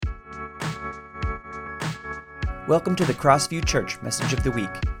Welcome to the Crossview Church Message of the Week.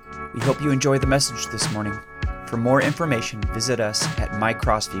 We hope you enjoy the message this morning. For more information, visit us at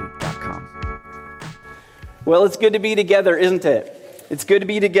mycrossview.com. Well, it's good to be together, isn't it? It's good to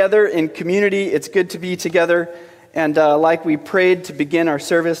be together in community. It's good to be together. And like we prayed to begin our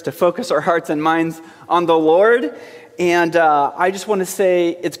service, to focus our hearts and minds on the Lord. And I just want to say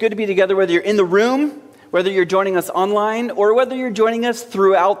it's good to be together whether you're in the room, whether you're joining us online, or whether you're joining us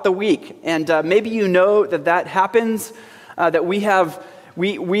throughout the week. And maybe you know that happens, that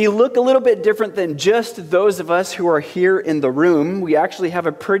we look a little bit different than just those of us who are here in the room. We actually have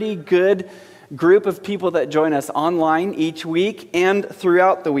a pretty good group of people that join us online each week and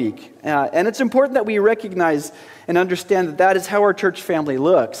throughout the week. And it's important that we recognize and understand that is how our church family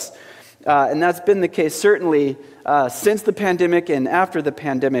looks. And that's been the case certainly since the pandemic and after the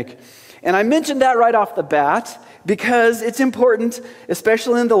pandemic. And I mentioned that right off the bat because it's important,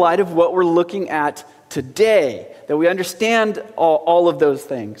 especially in the light of what we're looking at today, that we understand all of those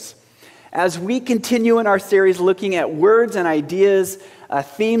things. As we continue in our series looking at words and ideas,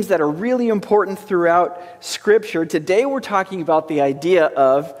 themes that are really important throughout Scripture, today we're talking about the idea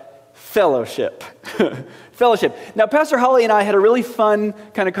of fellowship. Fellowship. Now, Pastor Holly and I had a really fun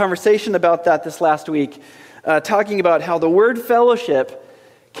kind of conversation about that this last week, talking about how the word fellowship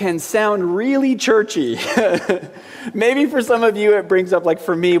can sound really churchy. Maybe for some of you it brings up, like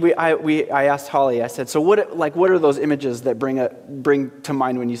for me, I asked Holly, I said, so what are those images that bring to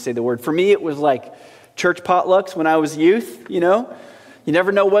mind when you say the word? For me, it was like church potlucks when I was youth, you know? You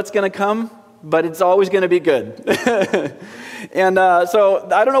never know what's going to come, but it's always going to be good. And so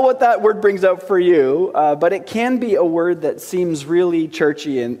I don't know what that word brings up for you, but it can be a word that seems really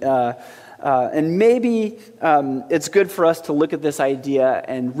churchy and maybe it's good for us to look at this idea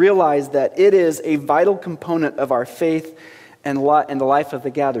and realize that it is a vital component of our faith and the life of the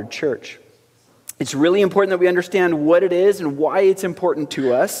gathered church. It's really important that we understand what it is and why it's important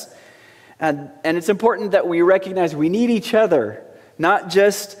to us. And it's important that we recognize we need each other, not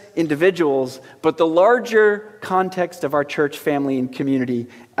just individuals, but the larger context of our church family and community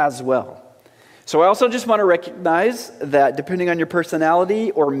as well. So I also just want to recognize that depending on your personality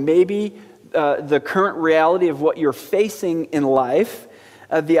or maybe the current reality of what you're facing in life,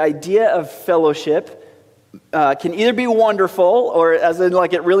 the idea of fellowship can either be wonderful, or as in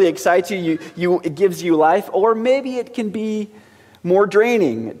like it really excites you, it gives you life, or maybe it can be more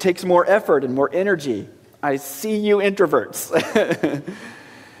draining. It takes more effort and more energy. I see you introverts.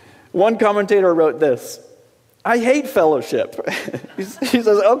 One commentator wrote this: I hate fellowship. He says,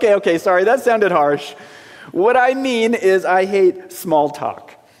 okay, sorry, that sounded harsh. What I mean is I hate small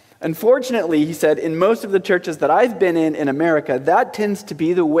talk. Unfortunately, he said, in most of the churches that I've been in America, that tends to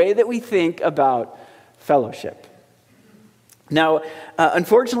be the way that we think about fellowship. Now,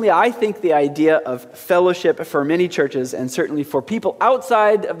 unfortunately, I think the idea of fellowship for many churches, and certainly for people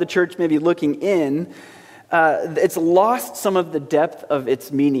outside of the church maybe looking in, it's lost some of the depth of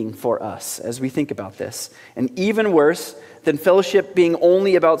its meaning for us as we think about this. And even worse than fellowship being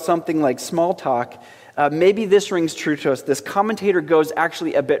only about something like small talk, maybe this rings true to us. This commentator goes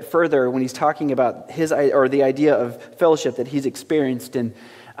actually a bit further when he's talking about the idea of fellowship that he's experienced in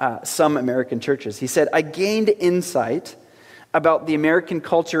some American churches. He said, I gained insight about the American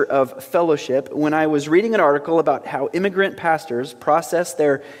culture of fellowship when I was reading an article about how immigrant pastors process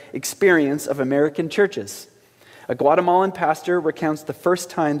their experience of American churches. A Guatemalan pastor recounts the first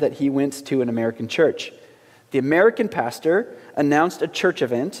time that he went to an American church. The American pastor announced a church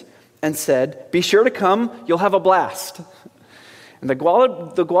event and said, be sure to come, you'll have a blast. And the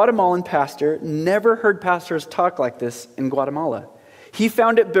Guatemalan pastor never heard pastors talk like this in Guatemala. He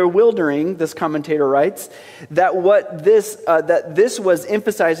found it bewildering, this commentator writes, that this was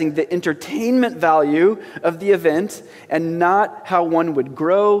emphasizing the entertainment value of the event and not how one would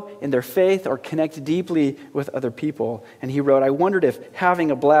grow in their faith or connect deeply with other people. And he wrote, I wondered if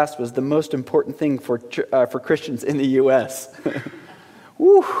having a blast was the most important thing for Christians in the U.S.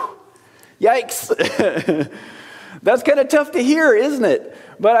 Woo! Yikes. That's kind of tough to hear, isn't it?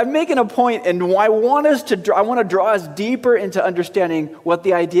 But I'm making a point, and I want to draw us deeper into understanding what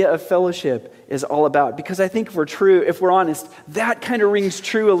the idea of fellowship is all about. Because I think if we're honest, that kind of rings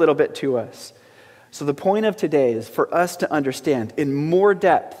true a little bit to us. So the point of today is for us to understand in more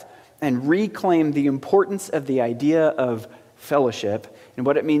depth and reclaim the importance of the idea of fellowship and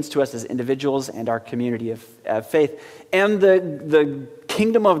what it means to us as individuals and our community of faith and the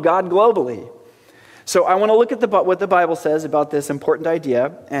kingdom of God globally. So I want to look at what the Bible says about this important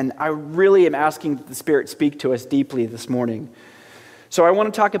idea, and I really am asking that the Spirit speak to us deeply this morning. So I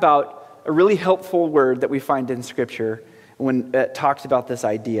want to talk about a really helpful word that we find in Scripture when it talks about this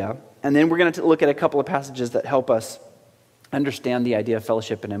idea. And then we're going to look at a couple of passages that help us understand the idea of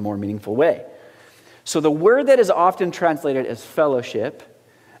fellowship in a more meaningful way. So the word that is often translated as fellowship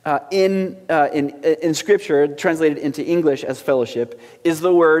in Scripture, translated into English as fellowship, is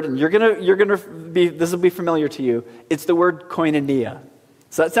the word, and this will be familiar to you. It's the word koinonia.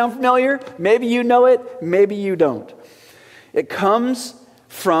 Does that sound familiar? Maybe you know it, maybe you don't. It comes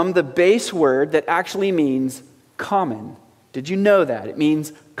from the base word that actually means common. Did you know that? It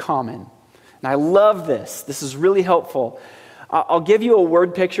means common. And I love this. This is really helpful. I'll give you a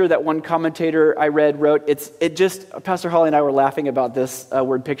word picture that one commentator I read wrote. Pastor Holly and I were laughing about this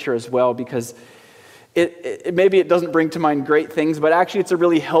word picture as well, because maybe it doesn't bring to mind great things, but actually it's a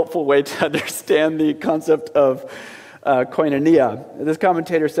really helpful way to understand the concept of koinonia. This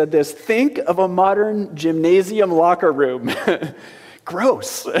commentator said this: think of a modern gymnasium locker room.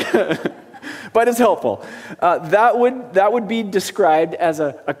 Gross. But it's helpful. That would be described as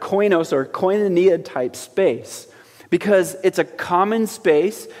a koinos or koinonia type space, because it's a common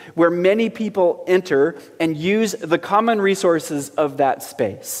space where many people enter and use the common resources of that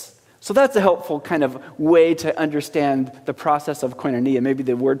space. So that's a helpful kind of way to understand the process of koinonia. Maybe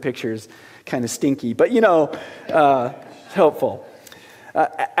the word picture is kind of stinky, but helpful.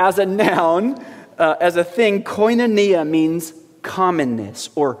 As a noun, as a thing, koinonia means commonness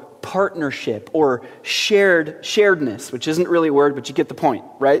or partnership or sharedness, which isn't really a word, but you get the point,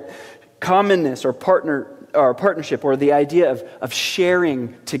 right? Commonness or partnership, or the idea of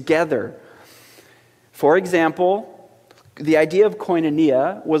sharing together. For example, the idea of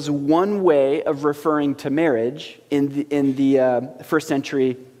koinonia was one way of referring to marriage in the first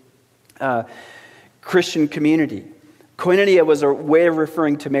century Christian community. Koinonia was a way of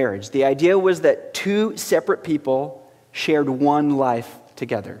referring to marriage. The idea was that two separate people shared one life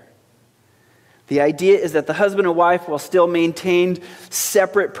together. The idea is that the husband and wife, while still maintained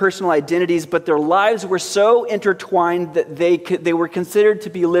separate personal identities, but their lives were so intertwined that they were considered to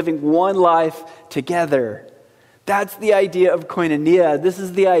be living one life together. That's the idea of koinonia. This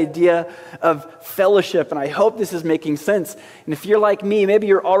is the idea of fellowship, and I hope this is making sense. And if you're like me, maybe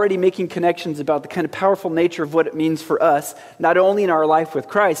you're already making connections about the kind of powerful nature of what it means for us, not only in our life with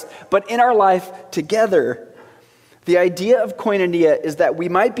Christ, but in our life together. The idea of koinonia is that we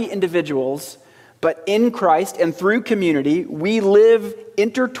might be individuals, but in Christ and through community, we live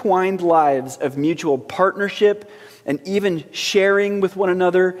intertwined lives of mutual partnership and even sharing with one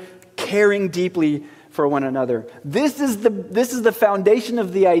another, caring deeply for one another. This is the foundation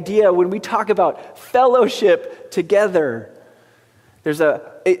of the idea when we talk about fellowship together.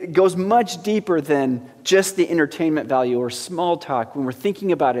 It goes much deeper than just the entertainment value or small talk when we're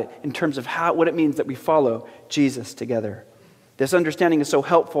thinking about it in terms of what it means that we follow Jesus together. This understanding is so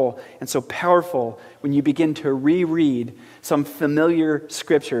helpful and so powerful when you begin to reread some familiar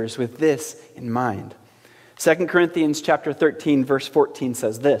scriptures with this in mind. 2 Corinthians chapter 13, verse 14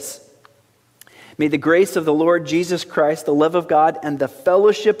 says this: "May the grace of the Lord Jesus Christ, the love of God, and the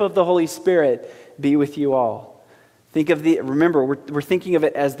fellowship of the Holy Spirit be with you all." Remember, we're thinking of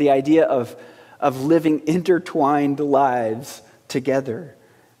it as the idea of living intertwined lives together.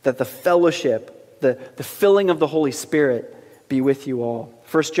 That the fellowship, the filling of the Holy Spirit be with you all.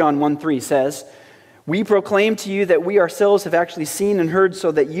 1 John 1:3 says, "We proclaim to you that we ourselves have actually seen and heard,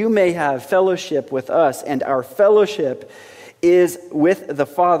 so that you may have fellowship with us, and our fellowship is with the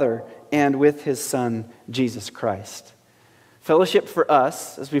Father and with his Son, Jesus Christ." Fellowship for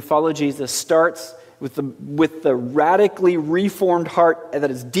us, as we follow Jesus, starts with the radically reformed heart that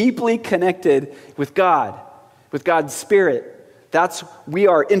is deeply connected with God, with God's Spirit. We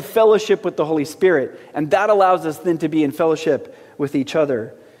are in fellowship with the Holy Spirit, and that allows us then to be in fellowship with each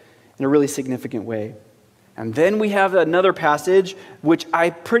other in a really significant way. And then we have another passage, which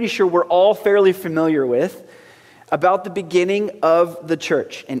I'm pretty sure we're all fairly familiar with, about the beginning of the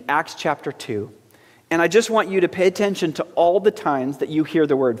church in Acts chapter 2. And I just want you to pay attention to all the times that you hear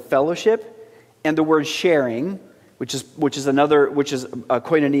the word fellowship and the word sharing, which is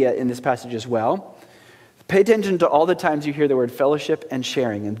koinonia in this passage as well. Pay attention to all the times you hear the word fellowship and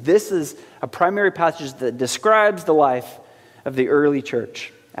sharing. And this is a primary passage that describes the life of the early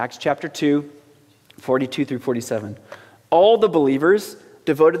church. Acts chapter 2, 42 through 47. "All the believers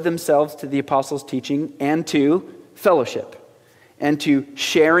devoted themselves to the apostles' teaching and to fellowship, and to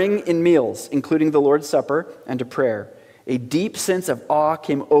sharing in meals, including the Lord's Supper, and to prayer. A deep sense of awe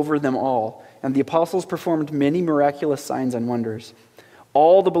came over them all, and the apostles performed many miraculous signs and wonders.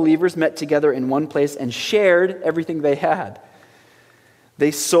 All the believers met together in one place and shared everything they had.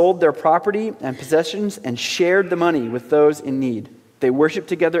 They sold their property and possessions and shared the money with those in need. They worshiped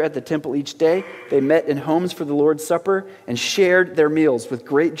together at the temple each day. They met in homes for the Lord's Supper and shared their meals with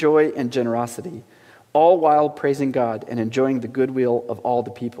great joy and generosity, all while praising God and enjoying the goodwill of all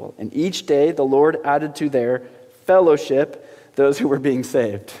the people. And each day the Lord added to their fellowship those who were being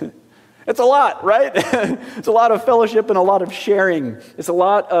saved. It's a lot, right? It's a lot of fellowship and a lot of sharing. It's a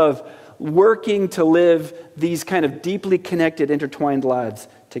lot of working to live these kind of deeply connected, intertwined lives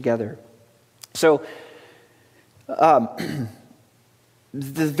together. So,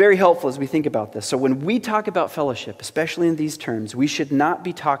 this is very helpful as we think about this. So when we talk about fellowship, especially in these terms, we should not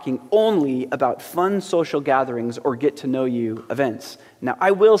be talking only about fun social gatherings or get-to-know-you events. Now,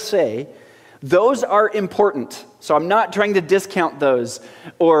 I will say, those are important. So I'm not trying to discount those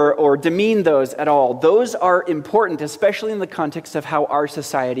or demean those at all. Those are important, especially in the context of how our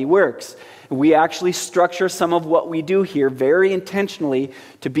society works. We actually structure some of what we do here very intentionally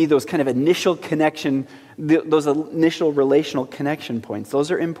to be those kind of initial connection, those initial relational connection points.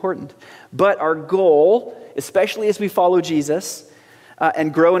 Those are important. But our goal, especially as we follow Jesus,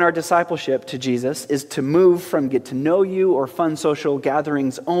 and grow in our discipleship to Jesus, is to move from get to know you or fun social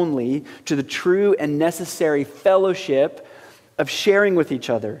gatherings only to the true and necessary fellowship of sharing with each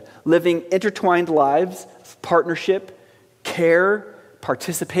other, living intertwined lives of partnership, care,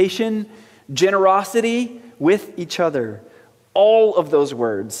 participation, generosity with each other. All of those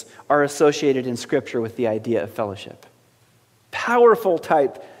words are associated in Scripture with the idea of fellowship. Powerful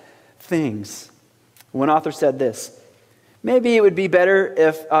type things. One author said this: maybe it would be better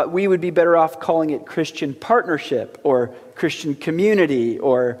if we would be better off calling it Christian partnership or Christian community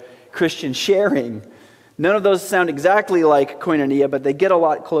or Christian sharing. None of those sound exactly like koinonia, but they get a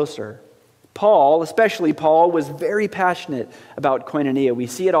lot closer. Paul, especially Paul, was very passionate about koinonia. We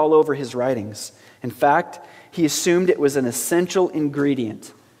see it all over his writings. In fact, he assumed it was an essential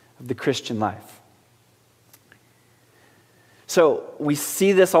ingredient of the Christian life. So we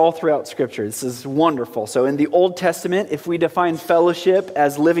see this all throughout Scripture. This is wonderful. So in the Old Testament, if we define fellowship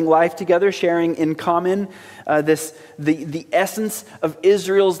as living life together, sharing in common, the essence of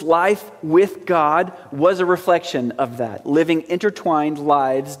Israel's life with God was a reflection of that. Living intertwined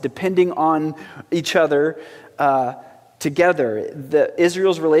lives, depending on each other together.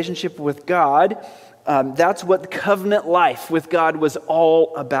 Israel's relationship with God, that's what covenant life with God was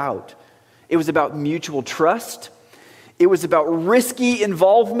all about. It was about mutual trust. It was about risky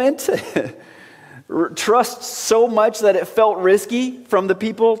involvement, trust so much that it felt risky from the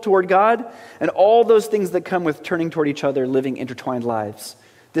people toward God, and all those things that come with turning toward each other, living intertwined lives.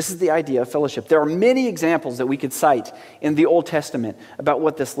 This is the idea of fellowship. There are many examples that we could cite in the Old Testament about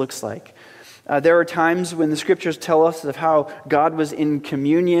what this looks like. There are times when the Scriptures tell us of how God was in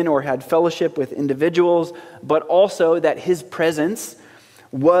communion or had fellowship with individuals, but also that His presence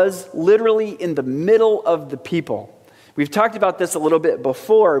was literally in the middle of the people. We've talked about this a little bit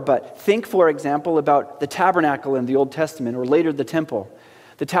before, but think, for example, about the tabernacle in the Old Testament, or later the temple.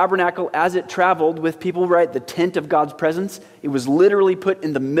 The tabernacle, as it traveled with people, right, the tent of God's presence, it was literally put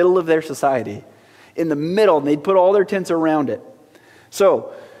in the middle of their society. In the middle, and they'd put all their tents around it.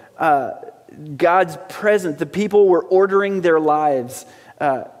 So, God's presence, the people were ordering their lives,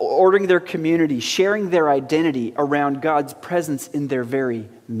 ordering their community, sharing their identity around God's presence in their very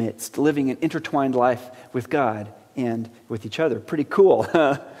midst, living an intertwined life with God and with each other. Pretty cool.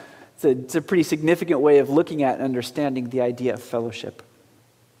 It's a pretty significant way of looking at and understanding the idea of fellowship.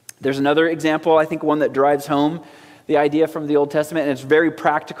 There's another example, I think one that drives home the idea from the Old Testament, and it's very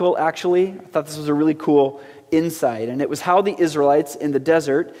practical, actually. I thought this was a really cool insight, and it was how the Israelites in the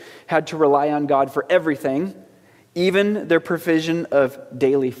desert had to rely on God for everything, even their provision of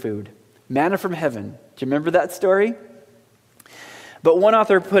daily food. Manna from heaven. Do you remember that story? But one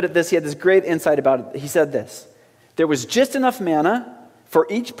author put it this, he had this great insight about it. He said this: there was just enough manna for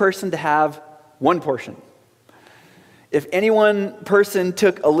each person to have one portion. If any one person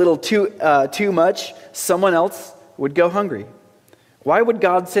took a little too much, someone else would go hungry. Why would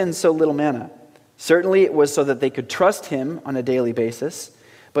God send so little manna? Certainly it was so that they could trust Him on a daily basis,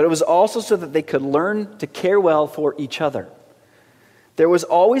 but it was also so that they could learn to care well for each other. There was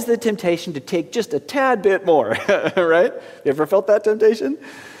always the temptation to take just a tad bit more, right? You ever felt that temptation?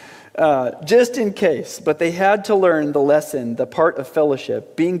 Just in case, but they had to learn the lesson, the part of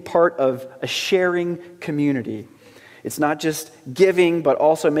fellowship, being part of a sharing community. It's not just giving, but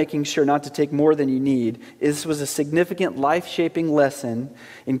also making sure not to take more than you need. This was a significant life-shaping lesson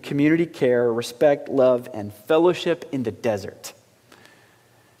in community care, respect, love, and fellowship in the desert.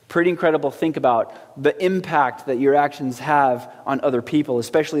 Pretty incredible. Think about the impact that your actions have on other people,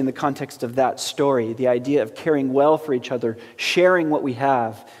 especially in the context of that story. The idea of caring well for each other, sharing what we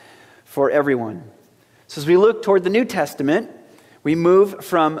have for everyone. So as we look toward the New Testament, We move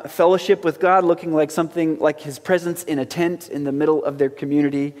from fellowship with God looking like something like his presence in a tent in the middle of their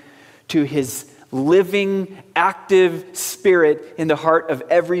community to his living, active spirit in the heart of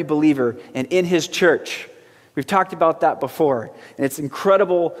every believer and in his church. We've talked about that before. And it's an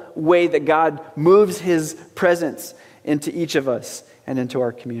incredible way that God moves his presence into each of us and into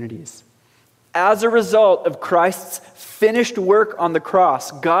our communities. As a result of Christ's finished work on the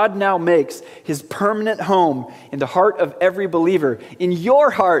cross, God now makes his permanent home in the heart of every believer. In your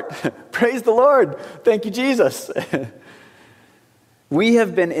heart. Praise the Lord. Thank you, Jesus. We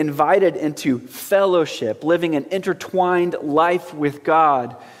have been invited into fellowship, living an intertwined life with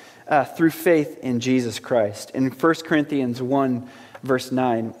God through faith in Jesus Christ. In 1 Corinthians 1, verse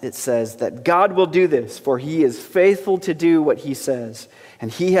 9, it says that God will do this, for he is faithful to do what he says. And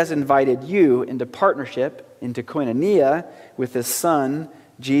he has invited you into partnership, into koinonia, with his Son,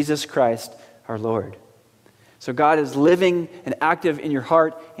 Jesus Christ, our Lord. So God is living and active in your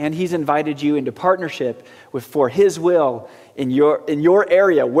heart, and he's invited you into partnership for his will in your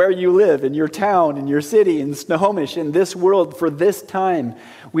area, where you live, in your town, in your city, in Snohomish, in this world, for this time.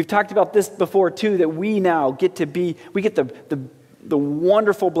 We've talked about this before, too, that we now get the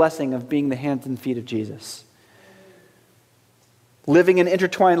wonderful blessing of being the hands and feet of Jesus. Living an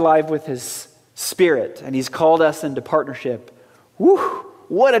intertwined life with his Spirit, and he's called us into partnership. Woo!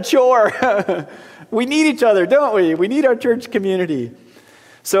 What a chore! We need each other, don't we? We need our church community.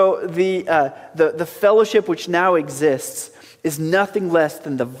 So the fellowship which now exists is nothing less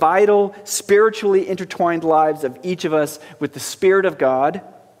than the vital, spiritually intertwined lives of each of us with the Spirit of God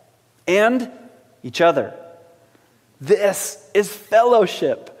and each other. This is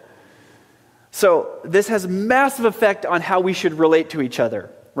fellowship. So this has massive effect on how we should relate to each other,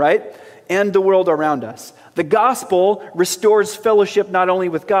 right? And the world around us. The gospel restores fellowship not only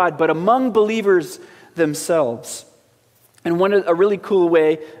with God, but among believers themselves. And a really cool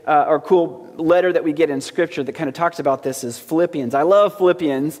way, or cool letter that we get in Scripture that kind of talks about this is Philippians. I love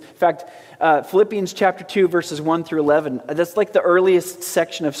Philippians. In fact, Philippians chapter 2, verses 1 through 11, that's like the earliest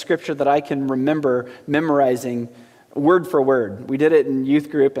section of Scripture that I can remember memorizing word for word. We did it in youth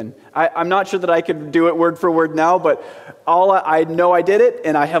group, and I'm not sure that I could do it word for word now, but I know I did it,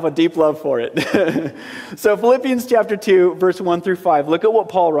 and I have a deep love for it. So Philippians chapter 2, verse 1 through 5, look at what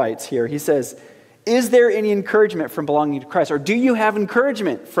Paul writes here. He says, is there any encouragement from belonging to Christ? Or do you have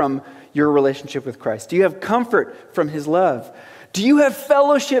encouragement from your relationship with Christ? Do you have comfort from his love? Do you have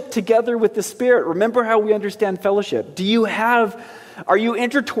fellowship together with the Spirit? Remember how we understand fellowship. Are you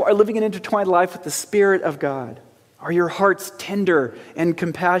living an intertwined life with the Spirit of God? Are your hearts tender and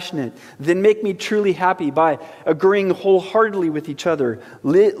compassionate? Then make me truly happy by agreeing wholeheartedly with each other,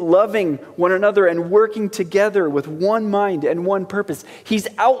 loving one another and working together with one mind and one purpose. He's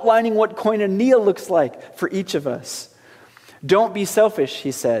outlining what koinonia looks like for each of us. Don't be selfish,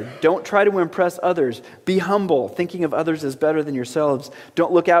 he said. Don't try to impress others. Be humble, thinking of others as better than yourselves.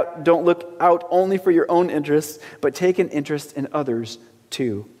 Don't look out only for your own interests, but take an interest in others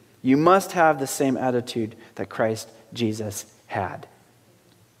too. You must have the same attitude that Christ Jesus had.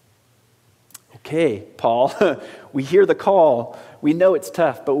 Okay, Paul, we hear the call. We know it's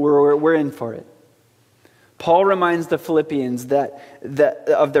tough, but we're in for it. Paul reminds the Philippians that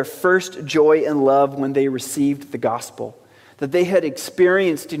of their first joy and love when they received the gospel, that they had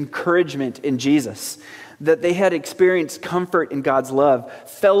experienced encouragement in Jesus, that they had experienced comfort in God's love,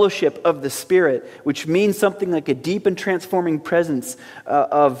 fellowship of the Spirit, which means something like a deep and transforming presence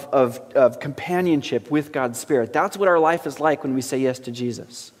of companionship with God's Spirit. That's what our life is like when we say yes to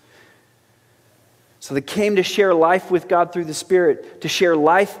Jesus. So they came to share life with God through the Spirit, to share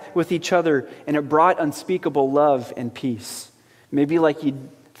life with each other, and it brought unspeakable love and peace. Maybe like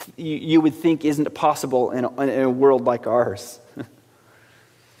you would think isn't possible in a world like ours.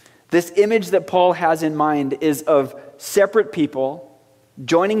 This image that Paul has in mind is of separate people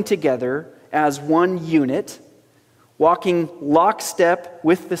joining together as one unit, walking lockstep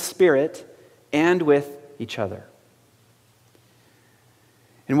with the Spirit and with each other.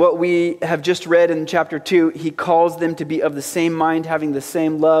 In what we have just read in chapter 2, he calls them to be of the same mind, having the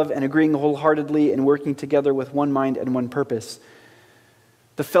same love, and agreeing wholeheartedly and working together with one mind and one purpose.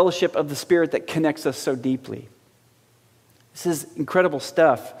 The fellowship of the Spirit that connects us so deeply. This is incredible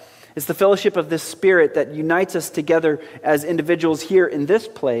stuff. It's the fellowship of this Spirit that unites us together as individuals here in this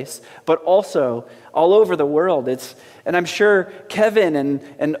place, but also all over the world. And I'm sure Kevin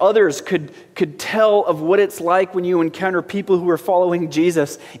and others could tell of what it's like when you encounter people who are following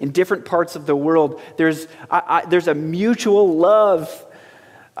Jesus in different parts of the world. There's a mutual love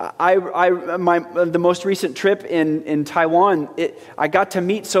The most recent trip in Taiwan, I got to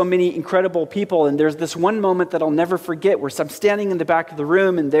meet so many incredible people, and there's this one moment that I'll never forget where I'm standing in the back of the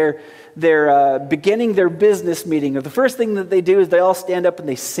room, and they're beginning their business meeting. And the first thing that they do is they all stand up and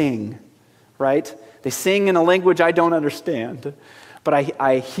they sing, right? They sing in a language I don't understand, but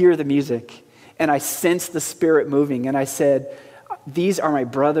I hear the music, and I sense the Spirit moving, and I said, these are my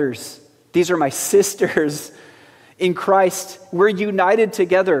brothers. These are my sisters. In Christ, we're united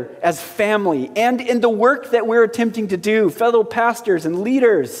together as family and in the work that we're attempting to do, fellow pastors and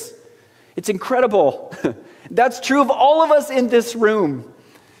leaders. It's incredible. That's true of all of us in this room.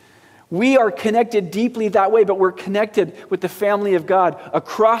 We are connected deeply that way, but we're connected with the family of God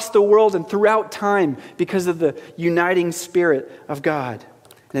across the world and throughout time because of the uniting Spirit of God.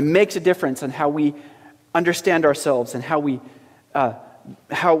 And it makes a difference in how we understand ourselves and how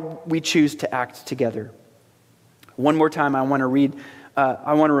we choose to act together. One more time, I want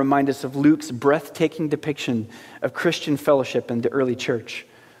to remind us of Luke's breathtaking depiction of Christian fellowship in the early church.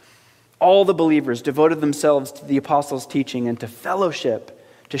 All the believers devoted themselves to the apostles' teaching and to fellowship,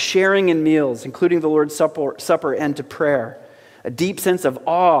 to sharing in meals, including the Lord's Supper, and to prayer. A deep sense of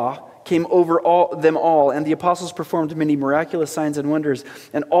awe came over them all, and the apostles performed many miraculous signs and wonders,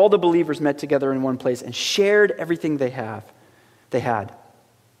 and all the believers met together in one place and shared everything they had.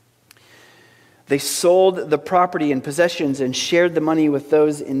 They sold the property and possessions and shared the money with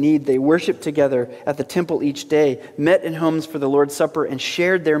those in need. They worshiped together at the temple each day, met in homes for the Lord's Supper, and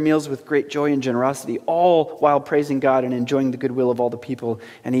shared their meals with great joy and generosity, all while praising God and enjoying the goodwill of all the people.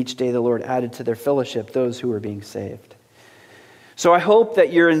 And each day the Lord added to their fellowship those who were being saved. So I hope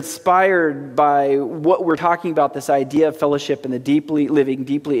that you're inspired by what we're talking about, this idea of fellowship and the deeply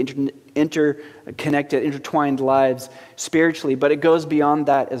interconnected, intertwined lives spiritually, but it goes beyond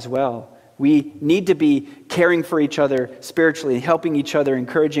that as well. We need to be caring for each other spiritually, helping each other,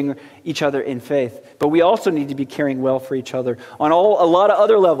 encouraging each other in faith. But we also need to be caring well for each other on a lot of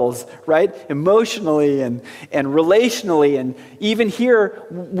other levels, right? Emotionally and relationally. And even here,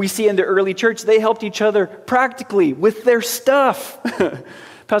 we see in the early church, they helped each other practically with their stuff.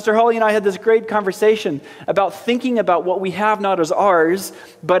 Pastor Holly and I had this great conversation about thinking about what we have not as ours,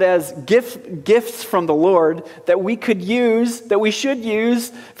 but as gifts from the Lord that we could use, that we should use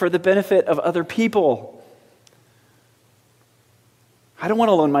for the benefit of other people. I don't want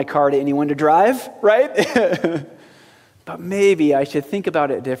to loan my car to anyone to drive, right? But maybe I should think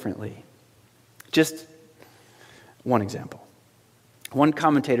about it differently. Just one example. One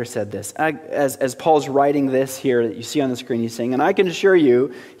commentator said this, as Paul's writing this here that you see on the screen, he's saying, and I can assure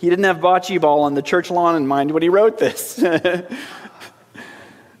you, he didn't have bocce ball on the church lawn in mind when he wrote this.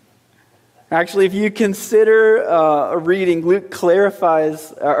 Actually, if you consider reading, Luke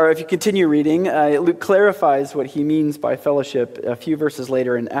clarifies, or if you continue reading, Luke clarifies what he means by fellowship a few verses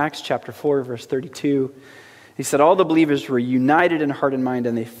later in Acts chapter 4, verse 32. He said, all the believers were united in heart and mind,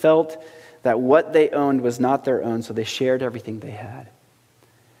 and they felt that what they owned was not their own, so they shared everything they had.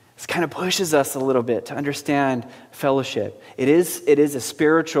 This kind of pushes us a little bit to understand fellowship. It is a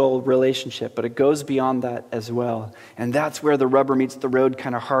spiritual relationship, but it goes beyond that as well. And that's where the rubber meets the road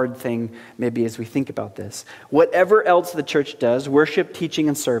kind of hard thing maybe as we think about this. Whatever else the church does, worship, teaching,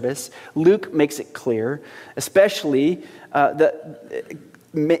 and service, Luke makes it clear, especially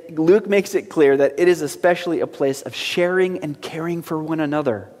Luke makes it clear that it is especially a place of sharing and caring for one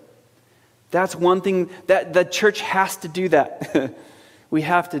another. That's one thing that the church has to do that. We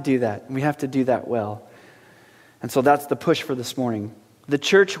have to do that. We have to do that well. And so that's the push for this morning. The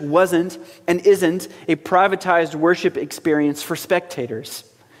church wasn't and isn't a privatized worship experience for spectators.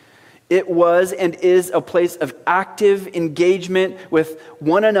 It was and is a place of active engagement with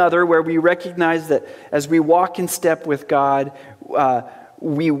one another where we recognize that as we walk in step with God,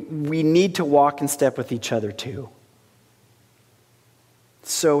 we need to walk in step with each other too.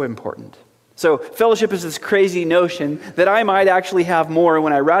 So important. So fellowship is this crazy notion that I might actually have more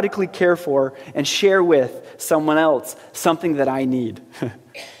when I radically care for and share with someone else something that I need. You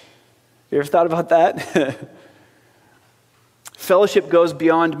ever thought about that? Fellowship goes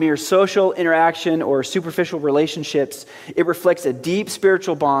beyond mere social interaction or superficial relationships. It reflects a deep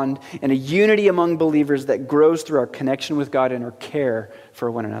spiritual bond and a unity among believers that grows through our connection with God and our care for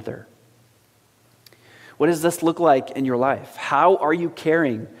one another. What does this look like in your life? How are you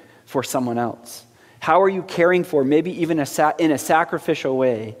caring for someone else? How are you caring for, maybe even in a sacrificial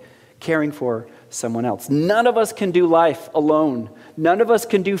way, caring for someone else? None of us can do life alone. None of us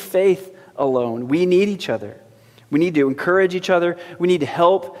can do faith alone. We need each other. We need to encourage each other. We need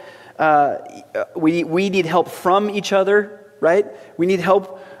help. We need help from each other, right? We need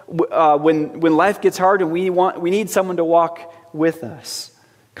help when life gets hard, and we need someone to walk with us.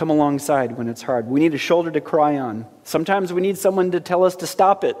 come alongside when it's hard. We need a shoulder to cry on. Sometimes we need someone to tell us to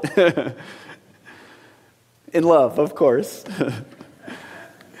stop it. In love, of course.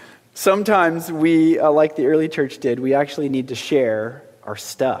 Sometimes we, like the early church did, we actually need to share our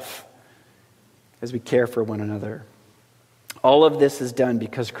stuff as we care for one another. All of this is done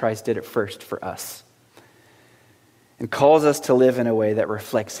because Christ did it first for us and calls us to live in a way that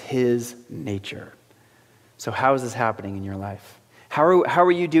reflects his nature. So how is this happening in your life? How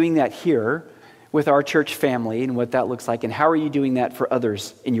are you doing that here with our church family and what that looks like? And how are you doing that for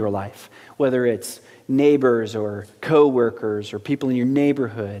others in your life? Whether it's neighbors or co-workers or people in your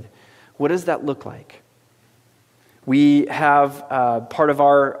neighborhood. What does that look like? We have part of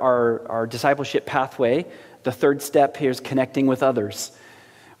our discipleship pathway. The third step here is connecting with others.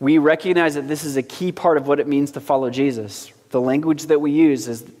 We recognize that this is a key part of what it means to follow Jesus. The language that we use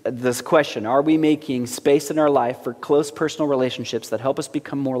is this question: are we making space in our life for close personal relationships that help us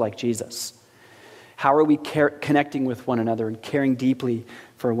become more like Jesus? How are we connecting with one another and caring deeply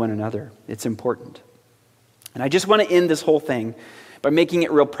for one another? It's important. And I just want to end this whole thing by making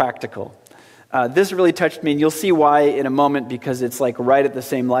it real practical. This really touched me, and you'll see why in a moment, because it's like right at the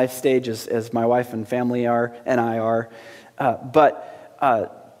same life stage as my wife and family are, and I are. But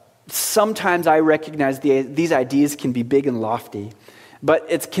sometimes I recognize these ideas can be big and lofty, but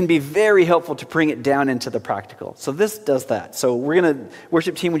it can be very helpful to bring it down into the practical. So this does that. So we're going to,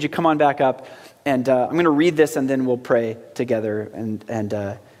 worship team, would you come on back up? And I'm going to read this, and then we'll pray together,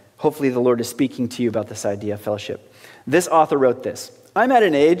 and hopefully the Lord is speaking to you about this idea of fellowship. This author wrote this: I'm at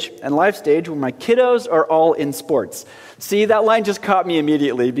an age and life stage where my kiddos are all in sports. See, that line just caught me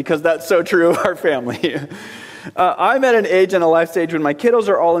immediately because that's so true of our family. I'm at an age and a life stage when my kiddos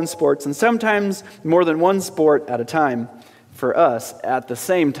are all in sports, and sometimes more than one sport at a time for us at the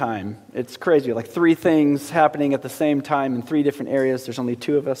same time. It's crazy, like 3 things happening at the same time in 3 different areas. There's only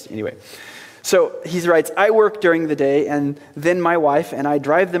 2 of us. Anyway. So he writes, I work during the day, and then my wife and I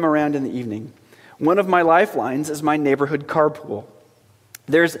drive them around in the evening. One of my lifelines is my neighborhood carpool.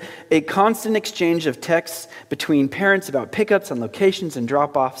 There's a constant exchange of texts between parents about pickups and locations and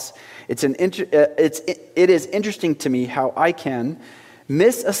drop-offs. It is interesting to me how I can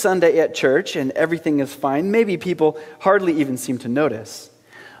miss a Sunday at church and everything is fine. Maybe people hardly even seem to notice.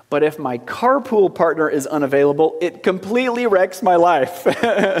 But if my carpool partner is unavailable, it completely wrecks my life.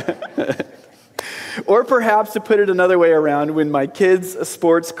 Or perhaps, to put it another way around, with my kids'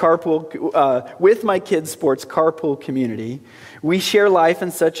 sports carpool community, we share life in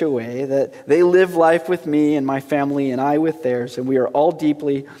such a way that they live life with me and my family and I with theirs, and we are all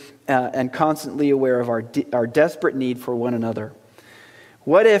deeply and constantly aware of our desperate need for one another.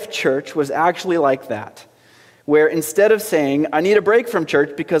 What if church was actually like that? Where instead of saying, I need a break from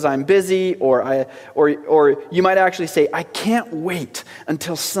church because I'm busy, or you might actually say, I can't wait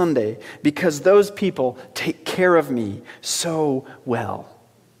until Sunday because those people take care of me so well.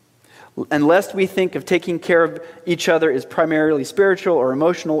 And lest we think of taking care of each other as primarily spiritual or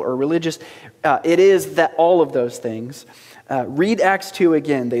emotional or religious, it is that all of those things. Read Acts 2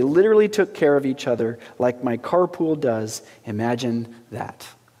 again. They literally took care of each other like my carpool does. Imagine that.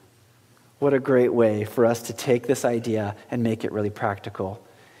 What a great way for us to take this idea and make it really practical.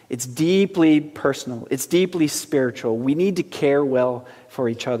 It's deeply personal. It's deeply spiritual. We need to care well for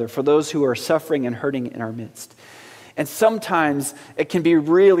each other, for those who are suffering and hurting in our midst. And sometimes it can be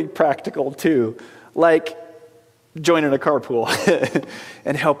really practical too, like joining a carpool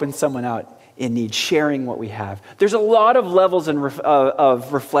and helping someone out in need, sharing what we have. There's a lot of levels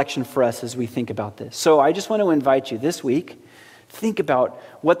of reflection for us as we think about this. So I just want to invite you this week, think about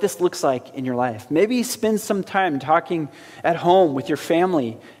what this looks like in your life. Maybe spend some time talking at home with your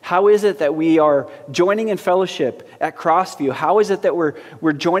family. How is it that we are joining in fellowship at Crossview? How is it that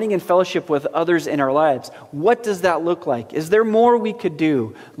we're joining in fellowship with others in our lives? What does that look like? Is there more we could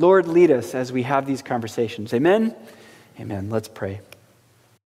do? Lord, lead us as we have these conversations. Amen? Amen. Let's pray.